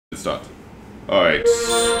start. Alright.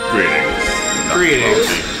 Greetings. Greetings.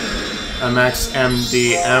 I'm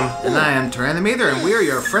XMDM. And I am Tyrannometer, and we are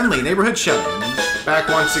your friendly neighborhood shut-ins. Back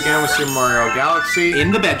once again with Super Mario Galaxy.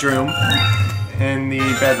 In the bedroom. In the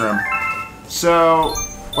bedroom. So,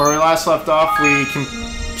 where we last left off, we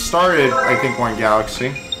started, I think, one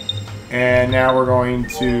Galaxy. And now we're going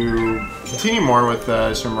to continue more with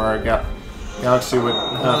Super Mario Galaxy with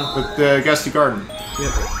the Gusty Garden.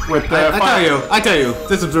 Yep. With the I tell you,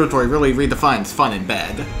 this observatory really redefines fun in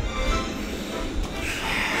bed.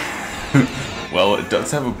 Well, it does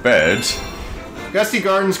have a bed. Gusty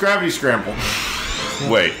Garden's Gravity Scramble.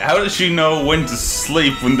 Wait, how does she know when to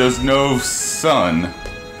sleep when there's no sun?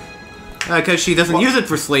 Because she doesn't use it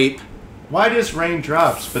for sleep. Why does rain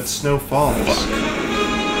drops but snow falls?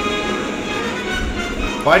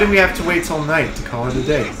 Why do we have to wait till night to call it a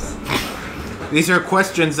day? These are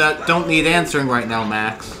questions that don't need answering right now,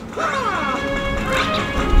 Max.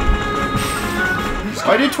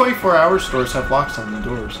 Why do 24-hour stores have locks on the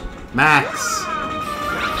doors? Max.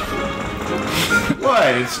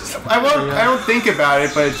 What? It's just, I don't think about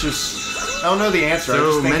it, but it's just I don't know the answer. I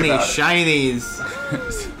So just think many about shinies.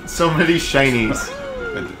 So many shinies.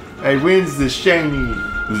 I wins the shiny.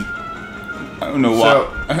 I don't know why. So,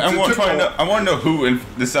 I want to know who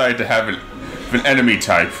decided to have an enemy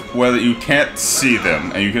type, whether you can't see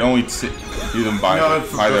them and you can only see them by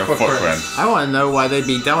their footprints. I want to know why they'd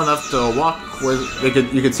be dumb enough to walk where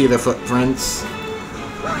you could see their footprints.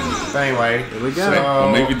 But anyway, here we go.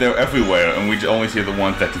 Well, maybe they're everywhere, and we only see the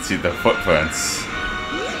ones that can see their footprints.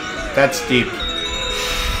 That's deep.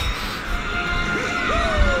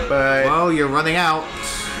 But well, you're running out.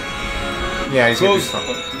 Yeah, he's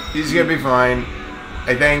gonna be fine.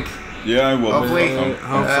 I think. Yeah, I will. Hopefully.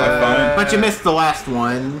 Fine. But you missed the last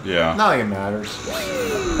one. Yeah. Not like it matters.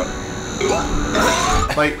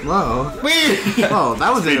 Like, whoa. Whoa,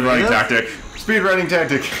 that was Speed running tactic. Speed running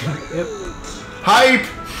tactic. Yep. Hype!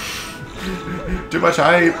 Too much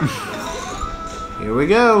hype. Here we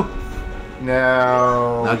go.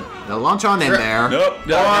 Now launch on in there. Nope. Oh,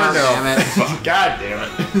 no. Damn it. God damn it.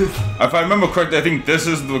 If I remember correctly, I think this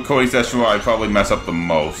is the recording session where I probably mess up the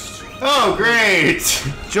most. Oh, great!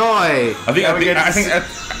 Joy. I think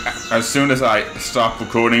as soon as I stopped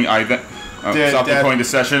recording, I then stopped recording the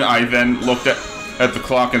session. I then looked at the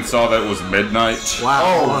clock and saw that it was midnight. Wow.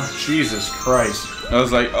 Oh, Jesus Christ. I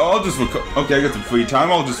was like, oh, I'll just record. Okay, I got some free time.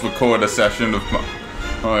 I'll just record a session of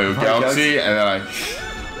Mario Galaxy, and then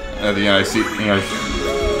at the end I see,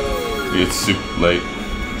 it's super late.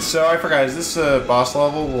 So I forgot. Is this a boss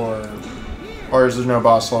level or is there no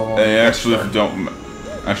boss level? I actually don't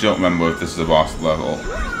remember if this is a boss level.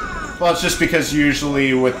 Well, it's just because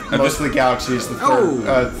usually with most of the galaxies, the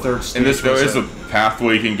third stage. In this, there is a path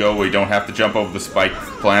where you can go where you don't have to jump over the spiked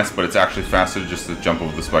plants, but it's actually faster just to jump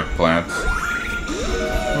over the spiked plants.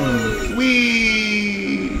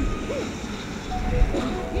 Whee!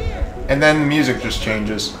 And then the music just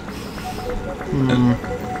changes.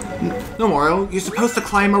 No, Mario, you're supposed to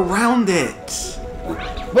climb around it.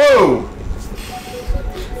 Whoa!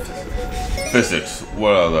 Physics,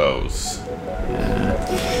 what are those?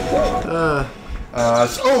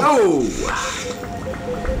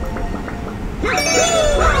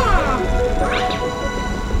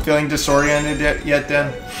 Feeling disoriented yet,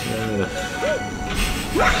 Den?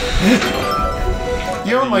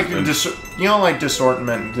 You don't like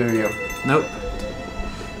disorientation, do you? Nope.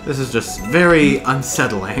 This is just very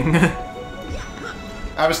unsettling.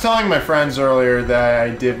 I was telling my friends earlier that I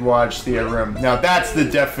did watch The Room. Now that's the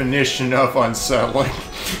definition of unsettling.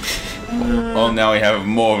 Well, now we have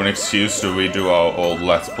more of an excuse to redo our old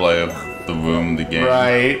Let's Play of The Room, the game.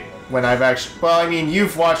 Right. When I've actually... Well, I mean,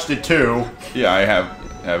 you've watched it too. Yeah, I have.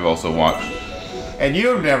 I've also watched. And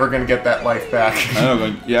you're never gonna get that life back.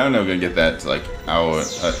 I'm never gonna get that, like, however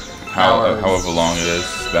long it is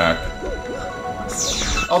back.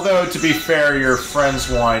 Although, to be fair, your friends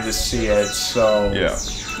wanted to see it, so... Yeah.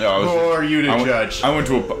 Who are you to judge?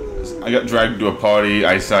 I got dragged to a party.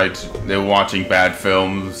 They were watching bad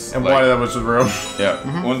films. And one of them was The Room. Yeah.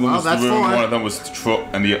 One of them was The Room. One of them was Troll,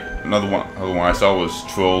 and the other one I saw was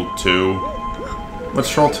Troll 2. What's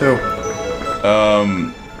Troll 2?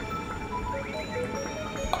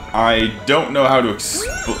 I don't know how to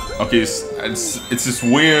explain. Okay, it's this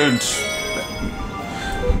weird.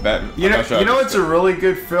 You know, it's a really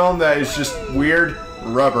good film that is just weird.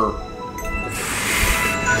 Rubber.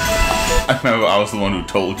 I remember I was the one who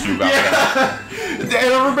told you about that. And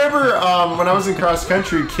I remember when I was in cross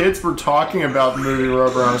country, kids were talking about the movie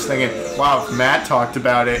Rubber. And I was thinking, wow, if Matt talked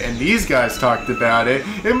about it and these guys talked about it,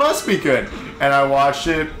 it must be good. And I watched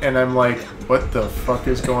it, and I'm like, what the fuck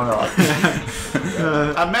is going on?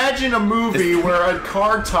 Imagine a movie where a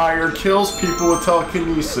car tire kills people with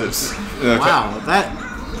telekinesis. Wow, that...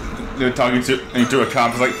 They're talking to a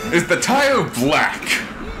cop. It's like, is the tire black?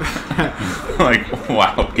 Like,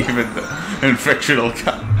 wow, even in fictional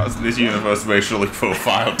this universe, racially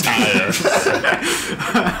profiled tires. The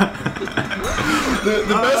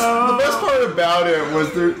best part about it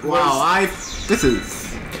was there. Wow, this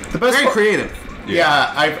is the best very creative.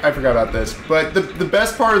 Yeah, I forgot about this. But the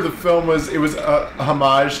best part of the film was it was a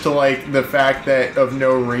homage to like the fact that of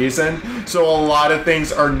no reason. So a lot of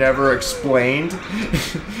things are never explained.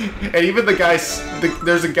 And even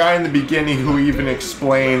there's a guy in the beginning who even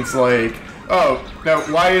explains like, oh, now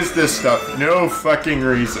why is this stuff? No fucking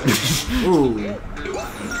reason. Ooh.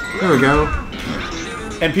 There we go.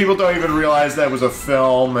 And people don't even realize that was a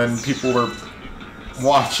film and people were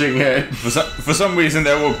watching it. For some reason,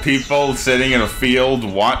 there were people sitting in a field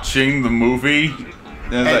watching the movie.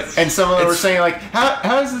 And some of them were saying, like, how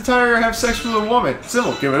does the tire have sex with a woman?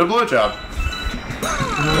 Simple, give it a blowjob.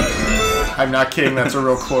 I'm not kidding, that's a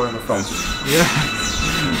real quote in the film. Yeah.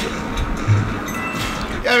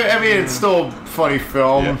 I mean, it's still a funny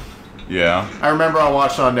film. Yeah. I remember I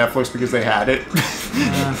watched it on Netflix because they had it.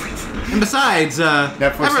 And besides,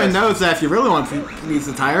 everyone knows that if you really want to use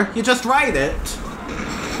the tire, you just ride it.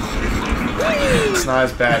 It's not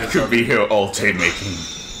as bad as could be here all day making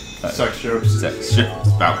sex jokes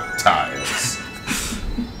about tires.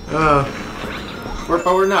 But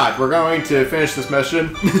we're not. We're going to finish this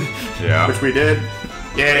mission. Yeah. Which we did.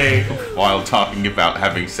 Yay. While talking about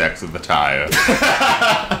having sex with the tire.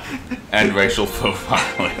 And racial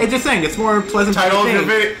profiling. Hey, just saying, it's more pleasant. Title of your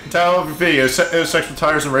video: sex with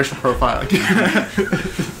tires and racial profiling.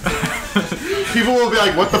 People will be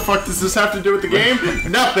like, "What the fuck does this have to do with the game?"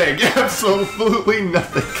 Nothing. Absolutely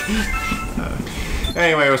nothing.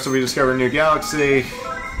 Anyway, so we discovered a new galaxy.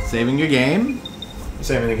 Saving your game.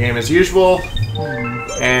 Saving the game as usual.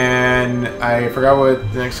 And I forgot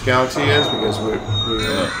what the next galaxy is because we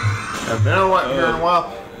have been here in a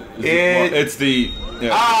while. It's the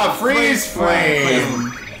freeze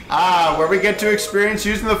flame. Where we get to experience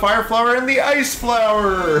using the fire flower and the ice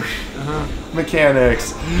flower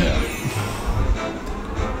mechanics. Yeah.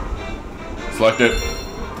 Select it.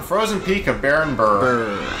 The frozen peak of Baron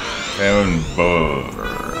Burr.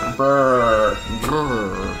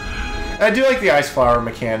 I do like the ice flower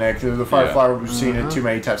mechanic. The fire flower, we've seen it too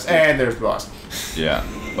many times. And there's the boss. Yeah.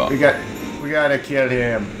 We gotta kill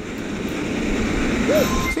him.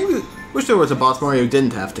 Wish there was a boss Mario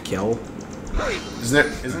didn't have to kill.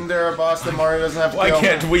 Isn't there a boss that Mario doesn't have to kill? Why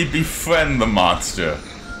can't we befriend the monster?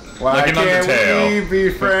 Why can't we be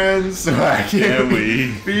friends? Why can't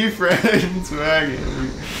we be friends? Why can't we?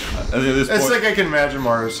 It's like I can imagine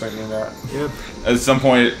Mario singing that. Yep. At some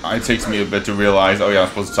point, it takes me a bit to realize, oh yeah, I'm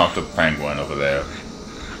supposed to talk to the penguin over there.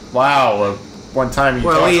 Wow, one time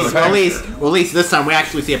you at least this time we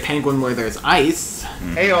actually see a penguin where there's ice.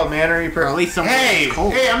 Hey, old man, are you? Or at least hey,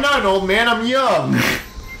 I'm not an old man. I'm young.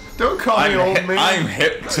 Don't call me old man. I'm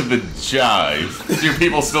hip to the jive. Do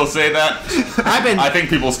people still say that? I think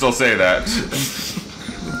people still say that.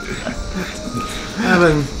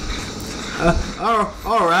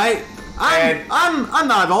 All right. I'm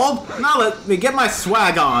not old. Now let me get my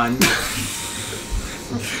swag on.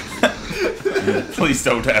 Please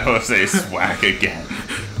don't ever say swag again.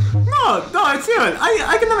 No, it's good.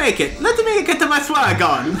 I can make it. Let me get my swag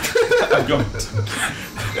on. I'm going to...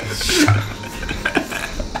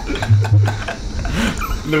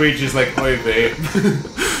 Luigi's like, wait, babe.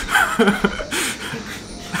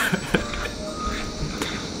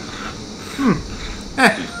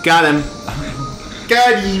 Got him.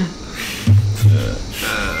 Got him.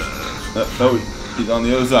 No, he's on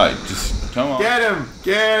the other side. Just come on. Get him.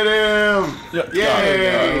 Get him.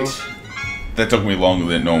 Yay. That took me longer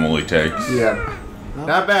than it normally takes. Yeah.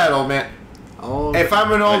 Not bad, old man. Oh. If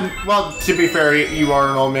I'm an old... Well, to be fair, you are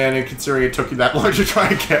an old man, and considering it took you that long to try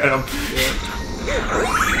and get him.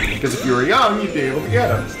 Because if you were young, you'd be able to get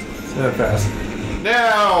him. It's not fast.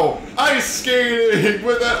 Now, ice skating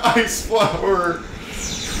with an ice flower.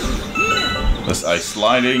 That's ice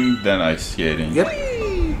sliding, then ice skating. Yep.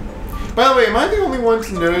 By the way, am I the only one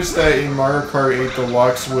to notice that in Mario Kart 8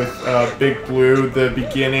 Deluxe with Big Blue, the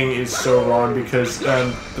beginning is so wrong because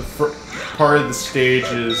the part of the stage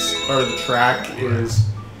is, or the track is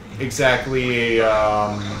exactly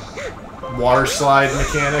a water slide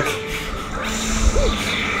mechanic.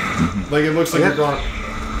 Like it looks like you're going.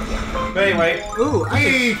 But anyway,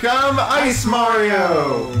 become Ice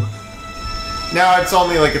Mario. Now it's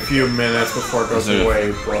only like a few minutes before it goes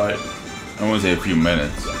away, but I want to say a few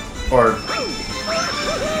minutes. or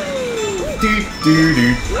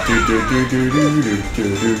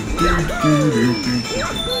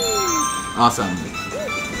Awesome.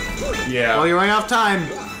 Yeah. Well, you're running out of time.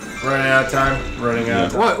 Running out of time. Running out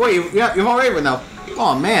of time. Wait, you've already run out.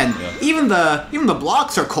 Oh man, Yeah. even the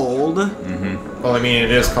blocks are cold. Well, I mean, it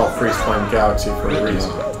is called Freeze Flame Galaxy for a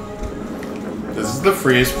reason. This is the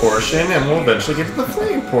freeze portion, and we'll eventually get to the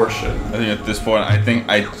flame portion. I think at this point, I think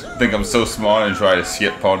I'm so smart and try to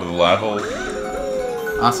skip part of the level.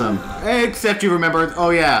 Awesome. Except you remembered.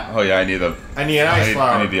 Oh yeah. Oh yeah, I need an ice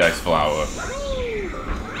flower. I need the ice flower.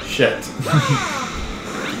 Shit.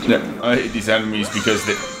 Yeah, I hate these enemies because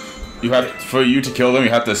for you to kill them,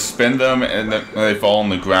 you have to spin them, and then they fall on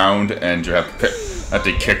the ground, and you have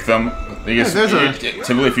to kick them.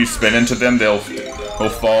 Typically, if you spin into them, they'll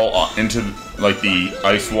fall into like the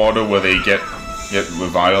ice water where they get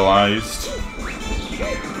revitalized.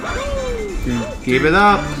 Keep it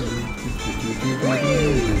up.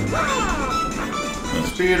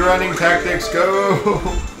 Speed running tactics, go!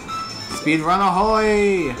 Speed run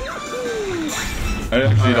ahoy! I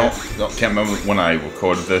actually can't remember when I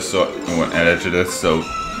recorded this or when I edited this, so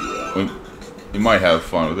we might have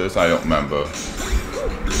fun with this. I don't remember.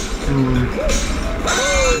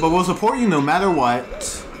 But we'll support you no matter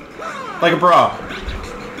what. Like a bra.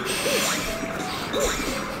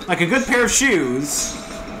 Like a good pair of shoes.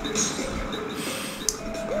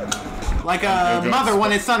 Like a mother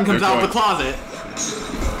when its son comes out of the closet.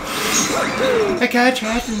 I got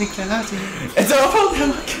trapped in the closet. It's awful,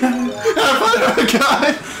 oh my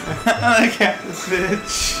god. I got this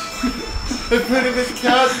bitch. I put him in the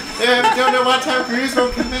closet. I don't know what time Bruce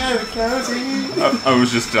will come out of the closet. I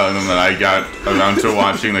was just telling them that I got around to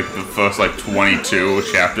watching like the first 22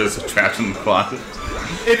 chapters of Trapped in the Closet.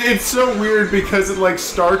 It's so weird because it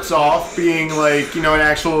starts off being an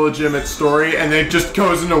actual legitimate story, and then it just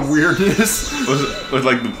goes into weirdness. With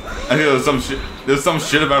I think there was some shit. There's some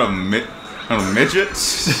shit about a midget.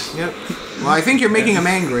 Yep. Well, I think you're making him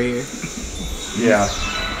angry. Yeah.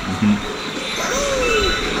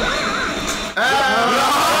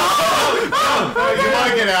 You want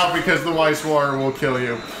to get out because the ice water will kill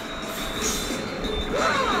you.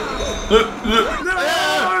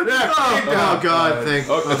 Oh god, I think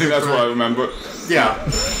that's what I remember. Yeah.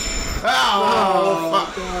 Oh, fuck.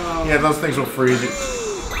 Yeah, those things will freeze you.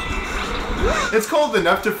 It's cold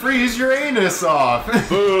enough to freeze your anus off.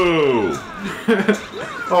 Boo!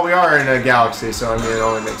 Well, we are in a galaxy, so I mean, it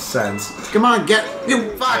only makes sense. Come on, get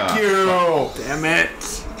you. Fuck you! Damn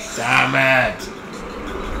it! Damn it!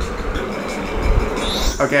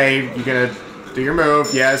 Okay, you gonna do your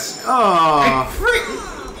move? Yes. Oh!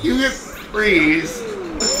 You get freeze.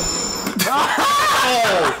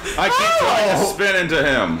 I keep trying to spin into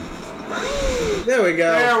him. There we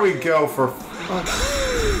go. There we go. For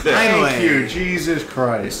thank you, Jesus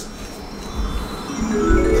Christ.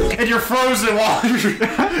 And you're frozen while you're in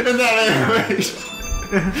that animation.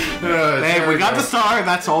 Hey, we got the star.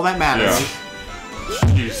 That's all that matters.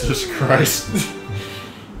 Yeah. Jesus Christ.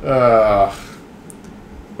 But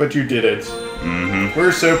you did it. Mm-hmm.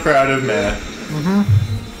 We're so proud of Matt. Mm-hmm.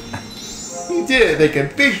 He did it like a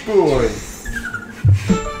big boy.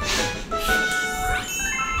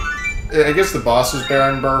 I guess the boss is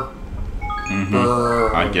Baron Burr. Mm-hmm.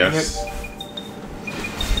 Burr. I guess.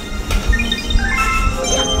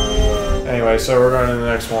 Anyway, so we're going to the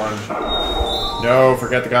next one. No,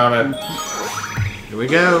 forget the comment. Here we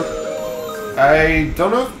go. I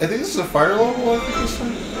don't know. I think this is a fire level, I think this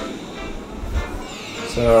time.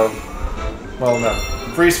 So, well, no.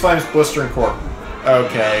 Freeze Flames, Blistering Core.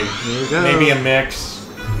 Okay. Here we go. Maybe a mix.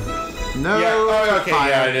 No. Yeah. Oh, okay. Fire.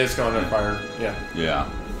 Yeah, it is going to fire. Yeah. Yeah.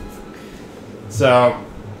 So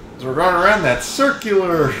we're going around that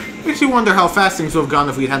circular. Makes you wonder how fast things would have gone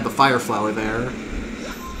if we'd had the fire flower there.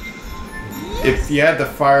 If you had the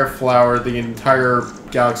fire flower, the entire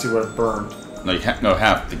galaxy would have burned. No,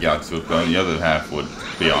 half the galaxy would burn. The other half would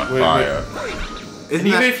be on fire. And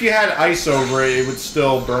even if you had ice over it, it would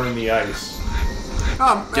still burn the ice.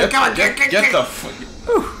 Oh, get the.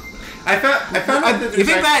 I found out that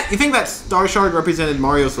you think that star shard represented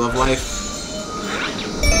Mario's love life?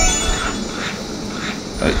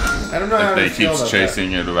 I don't know how they keeps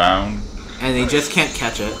chasing it around, and he just can't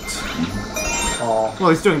catch it. Oh. Well,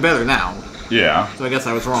 he's doing better now. Yeah. So I guess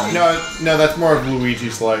I was wrong. No, that's more of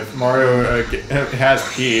Luigi's life. Mario has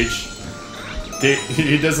Peach.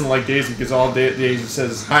 He doesn't like Daisy because all Daisy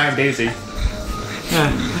says is, "Hi, I'm Daisy."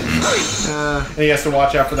 And he has to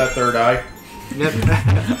watch out for that third eye. Yep.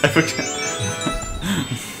 I forget.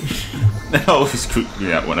 That always creeps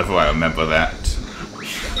me out whenever I remember that.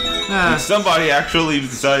 Somebody actually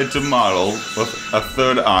decided to model with a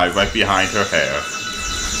third eye right behind her hair.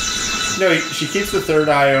 No, she keeps the third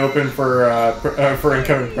eye open for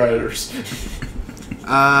incoming predators.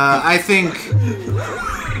 I think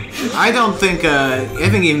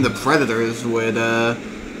even the predators would,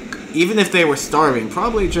 even if they were starving,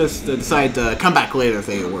 probably just decide to come back later if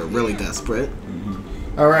they were really desperate.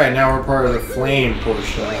 Alright, now we're part of the flame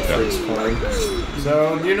portion of Freeze Climb.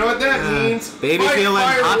 So, you know what that means? Baby feeling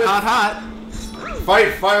hot.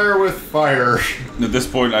 Fight fire with fire. At this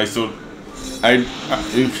point, this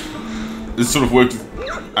sort of worked.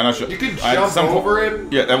 I'm not sure. You could jump over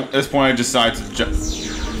it? Yeah, at this point, I decided to jump.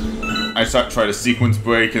 I try to sequence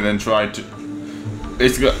break and then try to.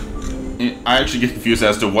 Basically, I actually get confused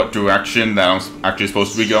as to what direction that I'm actually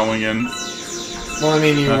supposed to be going in. Well, I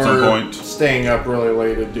mean, you were staying up really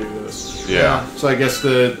late to do this. Yeah. So I guess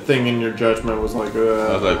the thing in your judgment was like, I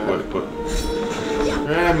was like, what?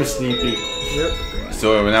 I'm sleepy. Yep.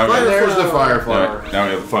 So now there's the fire flower. Now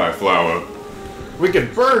we have the fire flower. We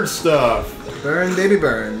can burn stuff. Burn, baby,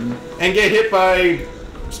 burn. And get hit by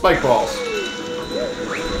spike balls.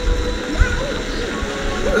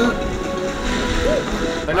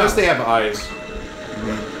 I noticed they have eyes.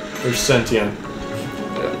 They're sentient.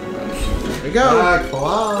 There we go.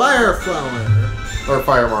 Fire flower. Or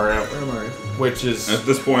Fire Mario. Fire Mario. Which is... At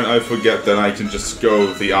this point, I forget that I can just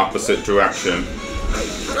go the opposite direction.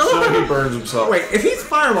 So he burns himself. Wait, if he's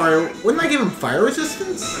Fire Mario, wouldn't I give him fire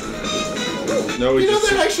resistance? No, you know,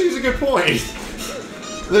 that actually is a good point.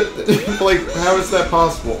 Like, how is that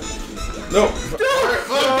possible? No.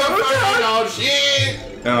 Oh, shit!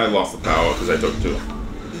 And I lost the power because I took 2.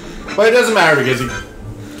 But it doesn't matter because he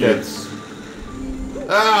gets...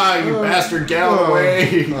 Ah, you bastard, get out of the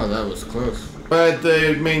way! Oh, that was close. But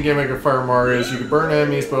the main gimmick of Fire Mario is you can burn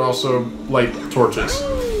enemies, but also light torches.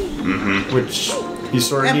 Mm-hmm. Which he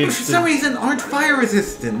sort of needs for some reason aren't fire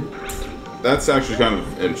resistant. That's actually kind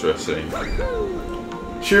of interesting.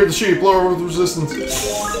 Shear the sheep, blower with resistance.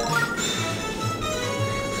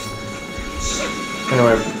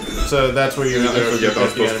 Anyway, so that's what you're I forget I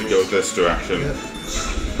was supposed to go this direction. Yep.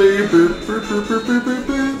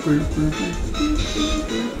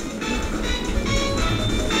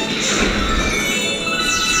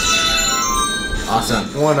 Awesome.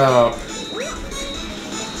 One up.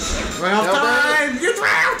 Running out of time! You're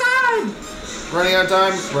running out of time! Running out of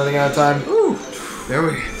time. Running out of time. Ooh. There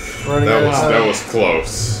we go. That was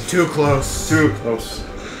close. Too close. Too close.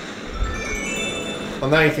 Well,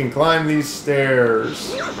 now you can climb these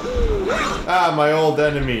stairs. Ah, my old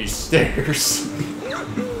enemy, stairs.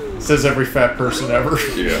 Says every fat person ever.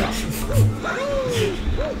 Yeah.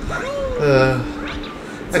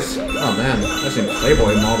 Oh man, I've seen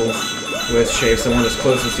Playboy models with shapes that weren't as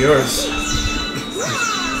close as yours.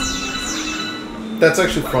 That's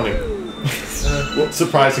actually funny.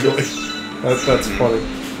 Surprisingly. That's funny.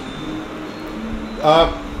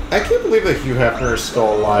 I can't believe that Hugh Hefner is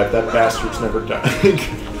still alive. That bastard's never died.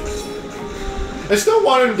 I still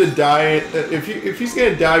want him to die. If he's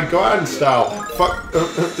gonna die, go out in style. Fuck.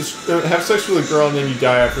 Have sex with a girl and then you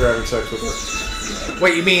die after having sex with her.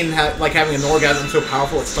 Wait, you mean like having an orgasm so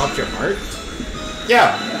powerful it stops your heart?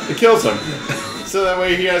 Yeah, it kills him. So that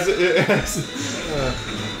way he has. So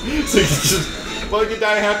you just, well, you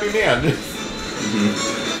die a happy man.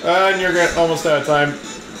 Mm-hmm. And you're almost out of time.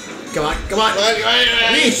 Come on.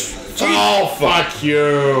 Yeesh. Oh, fuck you.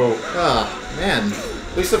 Oh, man.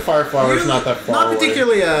 At least the fire flower is not that far Not away.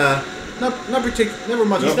 particularly, never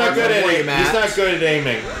much. He's not good at aiming. He's not good at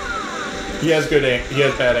aiming. He has good aim. He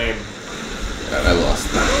has bad aim. I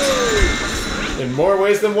lost that. In more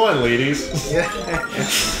ways than one, ladies. Yeah.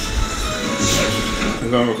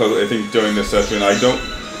 No, because I think during this session, I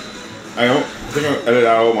think I'll edit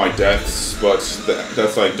out all my deaths, but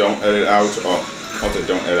that's like don't edit out, or also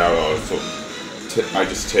don't edit out, or so I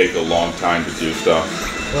just take a long time to do stuff.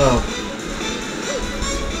 Oh.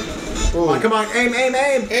 Come on, aim!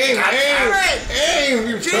 Aim!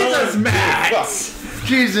 You Jesus, Matt!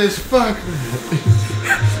 Jesus, fuck!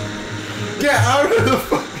 Get out of the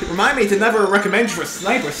fuck! Remind me to never recommend you for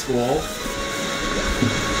sniper school.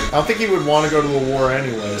 I don't think he would want to go to the war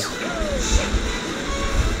anyways.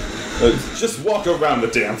 Just walk around the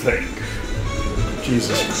damn thing.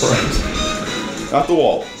 Jesus Christ. Not the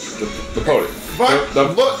wall. The podium. Fuck!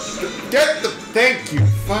 Get the... Thank you.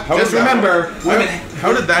 Fuck. Just remember, women...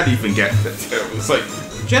 How did that even get... It's like...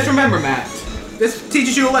 Just remember, Matt. This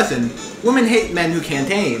teaches you a lesson. Women hate men who can't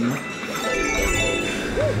aim.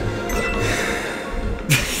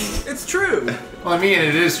 It's true. Well, I mean,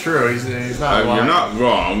 it is true. He's not lying. You're not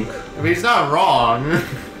wrong. I mean, he's not wrong.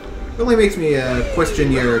 It only makes me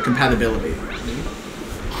question your compatibility.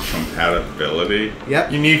 Compatibility?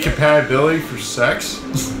 Yep. You need compatibility for sex?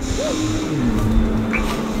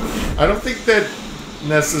 I don't think that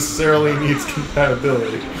necessarily needs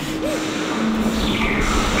compatibility.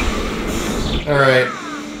 Alright.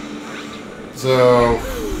 So,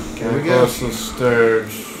 Here we get go. close to the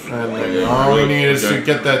stage. And then all we need is to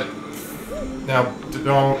get that... Now,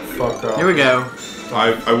 don't fuck up. Here we go.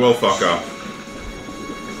 I will fuck up.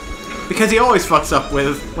 Because he always fucks up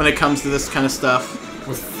when it comes to this kind of stuff.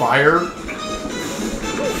 With fire?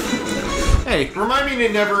 Hey, Remind me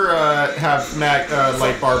to never have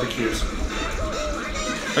light barbecues.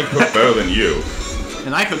 I cook better than you.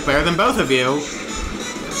 and I cook better than both of you.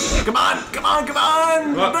 Come on, come on, come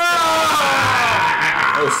on! What?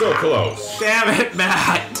 Ah! Oh, so close. Damn it,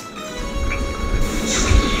 Matt!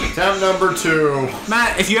 Attempt number 2.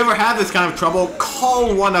 Matt, if you ever have this kind of trouble,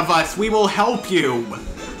 call one of us. We will help you.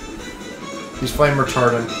 He's flame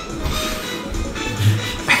retardant.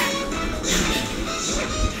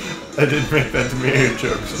 I didn't make that to me a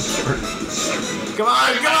joke, so I'm sorry. Come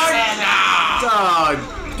on, come on!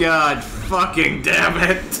 Oh, God fucking damn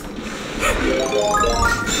it.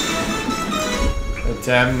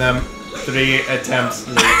 Attempt them 3 attempts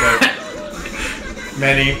later.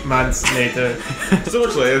 Many months later. So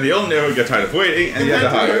much later, the old neighbor got tired of waiting, and he had to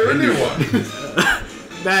hire a new one.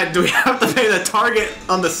 Matt, do we have to pay the target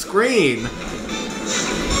on the screen?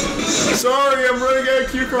 Sorry, I'm running out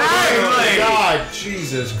of cue cards. Oh my Hey! God,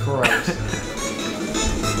 Jesus Christ.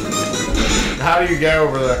 How do you get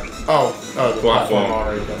over there? Oh, the platform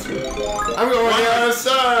already. That's good. I'm going out of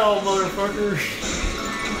style, motherfucker.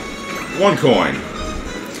 1 coin.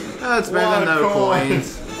 That's better than no One coin.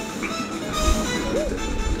 coins.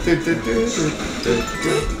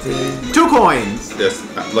 2 coins! Yes,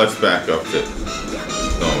 let's back up to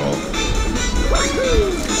normal.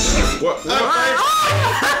 What? I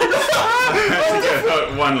had to get hurt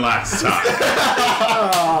one last time.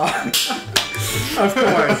 Of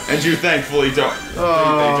course. And you thankfully don't.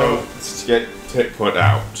 They don't get put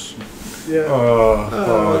out. Yeah.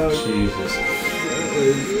 Oh, Jesus.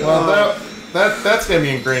 Well, that's gonna be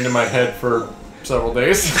ingrained in my head for several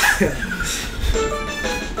days.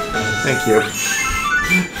 Thank you.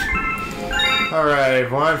 Alright,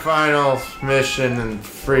 one final mission and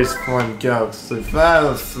freeze one go. So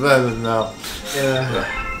no. Yeah.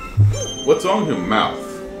 What's wrong with your mouth?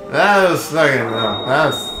 That was fucking no.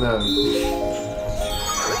 That's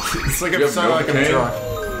it's like You I'm have sounding like I'm Novocaine? drunk.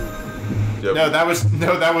 Yep. No,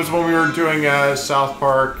 that was when we were doing South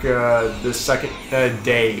Park the second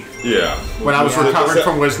day Yeah. when I was Yeah. recovering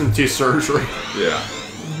from wisdom teeth surgery. Yeah.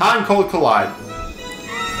 Hot and cold collide.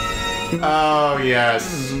 Oh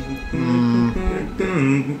yes.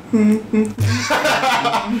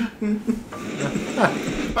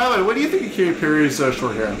 By the way, what do you think of Katy Perry's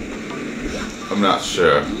short hair? I'm not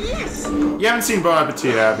sure. You haven't seen Bon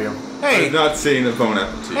Appetit, have you? Hey, I've not seen a Bon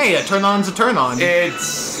Appetit. hey, a turn-on's a turn-on.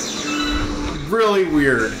 It's really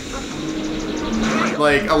weird.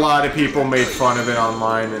 Like, a lot of people made fun of it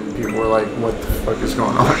online, and people were like, what the fuck is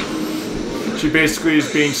going on? She basically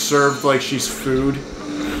is being served like she's food.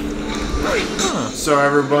 So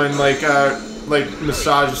everyone, like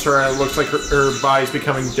massages her, and it looks like her body's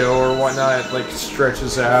becoming dough or whatnot. It, like,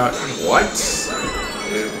 stretches out. What?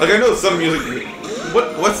 Like I know some music.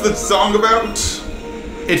 What's the song about?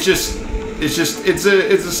 It's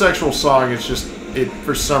a sexual song. It's just,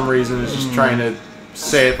 for some reason, it's just trying to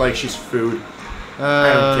say it like she's food.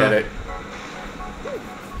 I don't get it.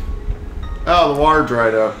 Oh, the water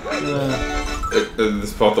dried up.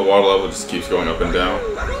 This part the water level just keeps going up and down.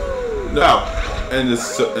 No, and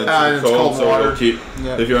it's it's cold, cold so water. it'll keep.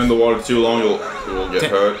 Yeah. If you're in the water too long, you will get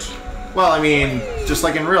hurt. Well, I mean, just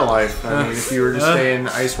like in real life. I mean, if you were to stay in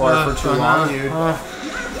ice water for too long, you'd...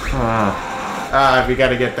 we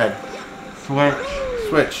gotta get that...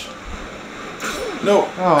 Switch. No.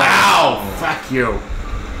 Ow! Fuck you.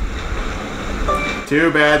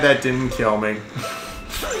 Too bad that didn't kill me.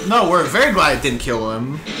 No, we're very glad it didn't kill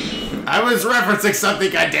him. I was referencing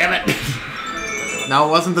something, goddammit! Now it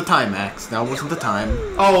wasn't the time, Max. Now it wasn't the time.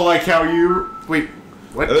 Oh, like how you... Wait,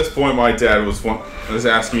 what? At this point, my dad was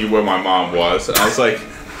asking me where my mom was, and I was like,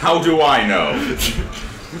 "How do I know?"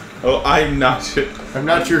 Oh, I'm not your. I'm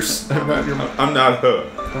not your... I'm not her.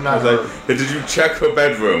 I'm not I was like, "Did you check her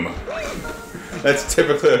bedroom?" That's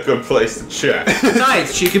typically a good place to check.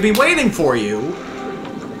 Besides, she could be waiting for you.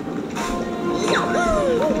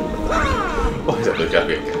 Why does that look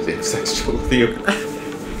like sexual with you?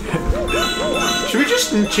 Should we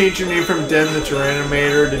just change your name from Den the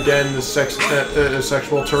Tyranimator to Den the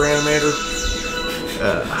Sexual Tyranimator?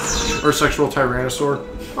 Or Sexual Tyrannosaur?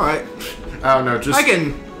 Alright. I don't know, just... I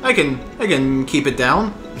can keep it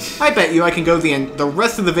down. I bet you I can go the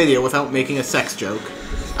rest of the video without making a sex joke.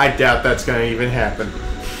 I doubt that's gonna even happen.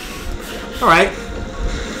 All right.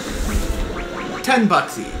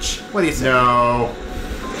 $10 each. What do you say? No.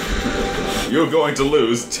 You're going to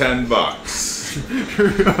lose $10.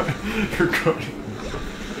 You're going.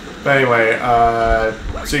 But anyway,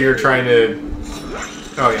 so you're trying to.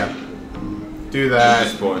 Oh yeah. Do At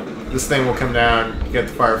this that. point. This thing will come down. You get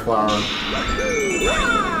the fire flower.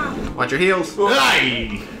 Watch your heels.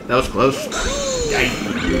 Aye. That was close.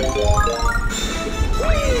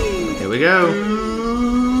 Here we go.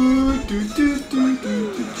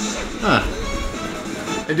 Huh.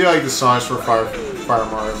 I do like the songs for Fire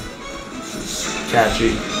Mario. It's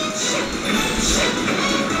catchy.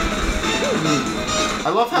 I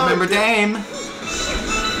love how. Remember Dame?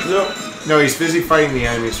 Yep. No, he's busy fighting the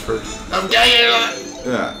enemies first. I'm dying.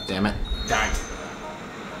 Yeah. Damn it.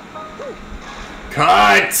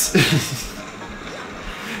 Cut!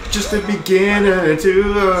 Just a beginner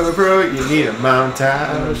to a pro, you need a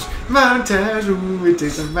montage. Montage, ooh, it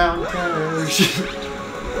takes a montage.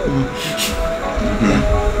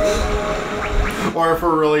 Or if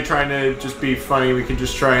we're really trying to just be funny, we could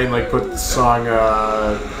just try and like put the song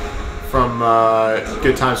from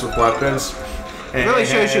Good Times with Weapons. It really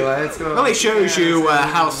shows you. Let's go. Really shows you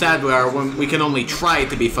how sad we are when we can only try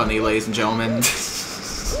to be funny, ladies and gentlemen.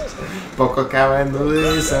 Poco cabe en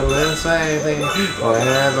Luis, a little something,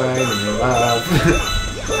 whatever you love.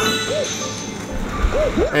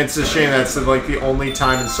 And it's a shame that's like the only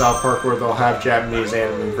time in South Park where they'll have Japanese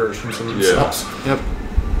anime versions of themselves. Yep.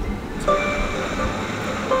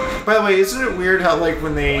 By the way, isn't it weird how like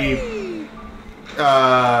when they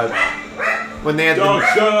had Don't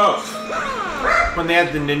shut up! when they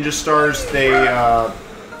had the ninja stars, they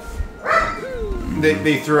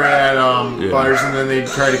threw it at Butters, and then they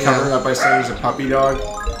tried to cover it up by saying he's a puppy dog.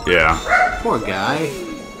 Yeah. Poor guy.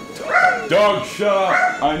 Dog, shut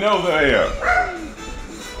up! I know they're here.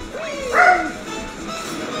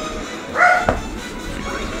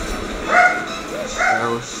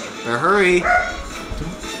 Better hurry.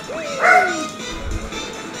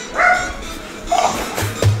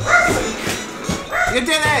 You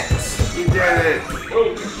did it! You did it.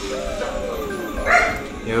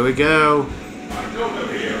 Here we go. I know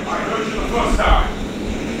they're here. I heard you the first time.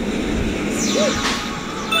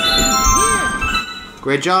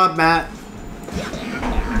 Great job, Matt.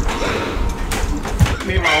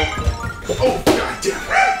 Meanwhile, Oh, god damn it!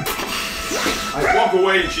 I walk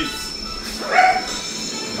away and she's...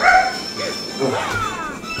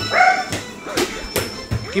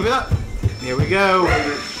 Keep it up. Here we go.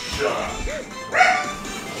 Shut up.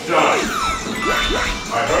 Shut up.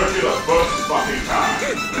 I heard you the first fucking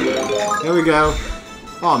time. Here we go.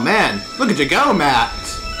 Oh man, look at you go, Matt.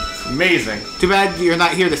 it's amazing. Too bad you're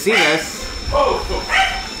not here to see this. Oh,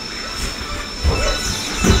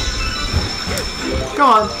 Go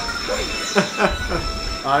on.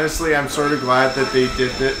 Honestly, I'm sort of glad that they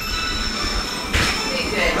did it.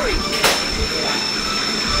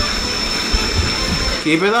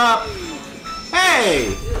 Keep it up. Hey,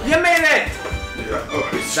 you made it.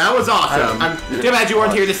 That was awesome. I'm- Too bad you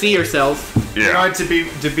weren't here to see yourself. You know, to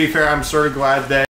be fair, I'm sort of glad that